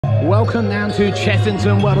Welcome down to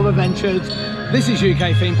Chessington World of Adventures. This is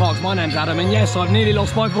UK Theme Parks. My name's Adam, and yes, I've nearly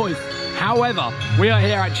lost my voice. However, we are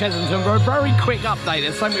here at Chessington for a very quick update.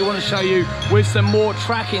 There's something we want to show you with some more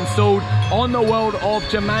track installed on the World of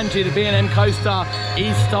Jumanji. The B&M coaster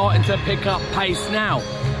is starting to pick up pace now.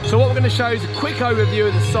 So what we're going to show is a quick overview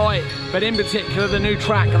of the site, but in particular the new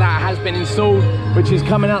track that has been installed, which is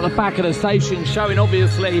coming out the back of the station, showing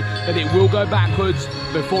obviously that it will go backwards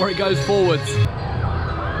before it goes forwards.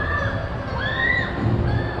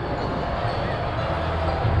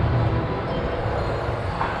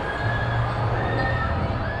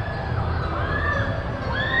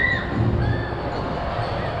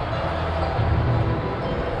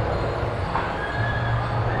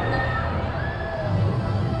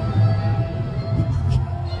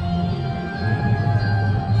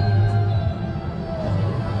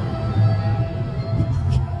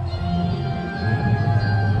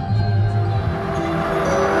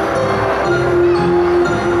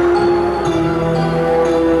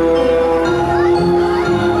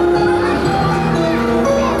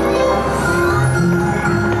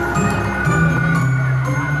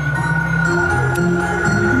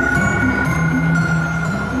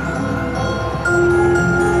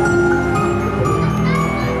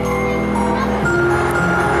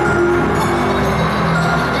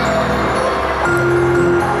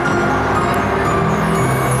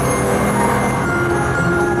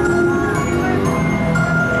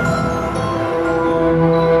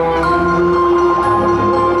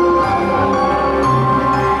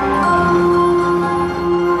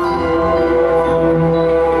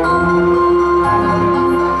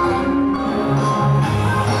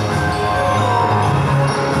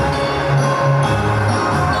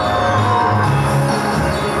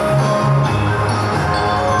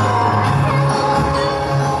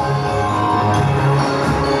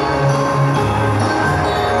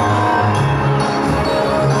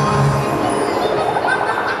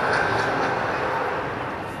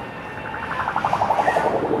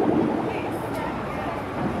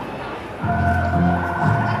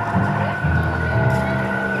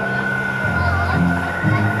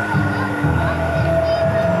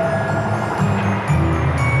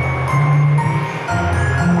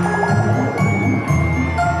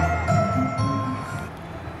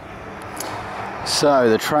 So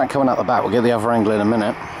the track coming out the back, we'll get the other angle in a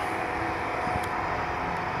minute.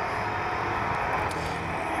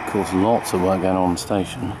 Of course, lots of work going on the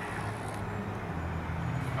station.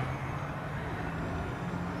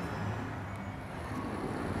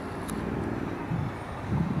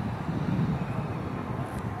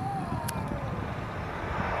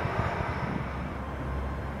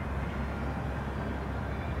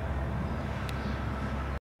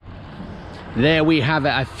 There we have it,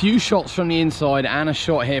 a few shots from the inside and a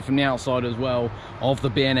shot here from the outside as well of the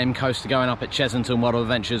B&M coaster going up at Chessington World of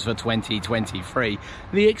Adventures for 2023.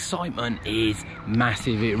 The excitement is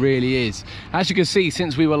massive, it really is. As you can see,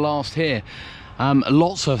 since we were last here,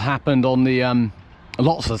 lots has happened on the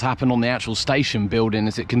actual station building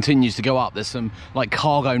as it continues to go up. There's some like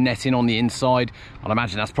cargo netting on the inside. I'd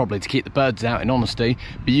imagine that's probably to keep the birds out, in honesty.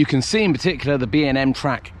 But you can see in particular the B&M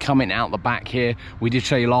track coming out the back here. We did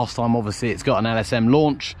show you last time, obviously it's got an LSM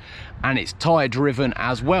launch and it's tyre driven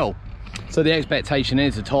as well. So the expectation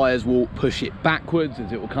is the tyres will push it backwards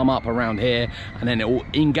as it will come up around here, and then it will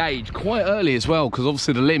engage quite early as well, because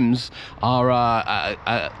obviously the limbs are,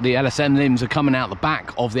 the LSM limbs are coming out the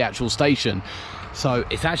back of the actual station. So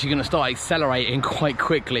it's actually going to start accelerating quite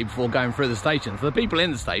quickly before going through the station. So the people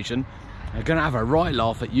in the station are going to have a right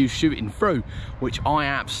laugh at you shooting through, which I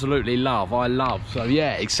absolutely love. So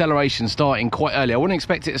yeah, acceleration starting quite early. I wouldn't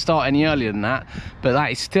expect it to start any earlier than that, but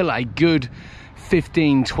that is still a good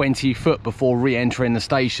 15-20 foot before re-entering the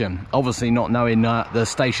station. Obviously not knowing the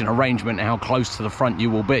station arrangement and how close to the front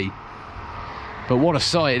you will be. But what a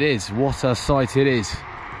sight it is. What a sight it is.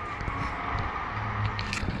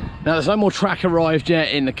 Now there's no more track arrived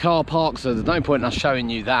yet in the car park, so there's no point in us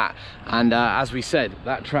showing you that. And as we said,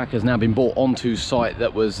 that track has now been brought onto site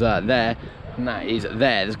that was there, and that is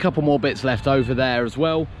there. There's a couple more bits left over there as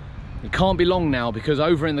well. It can't be long now, because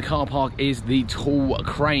over in the car park is the tall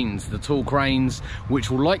cranes. The tall cranes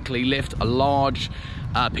which will likely lift a large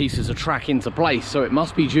pieces of track into place. So it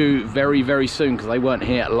must be due very, very soon, because they weren't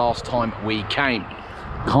here last time we came.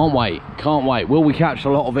 Can't wait, can't wait. Will we catch a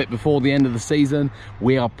lot of it before the end of the season?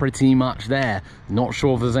 We are pretty much there. Not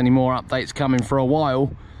sure if there's any more updates coming for a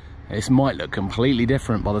while. This might look completely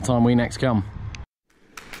different by the time we next come.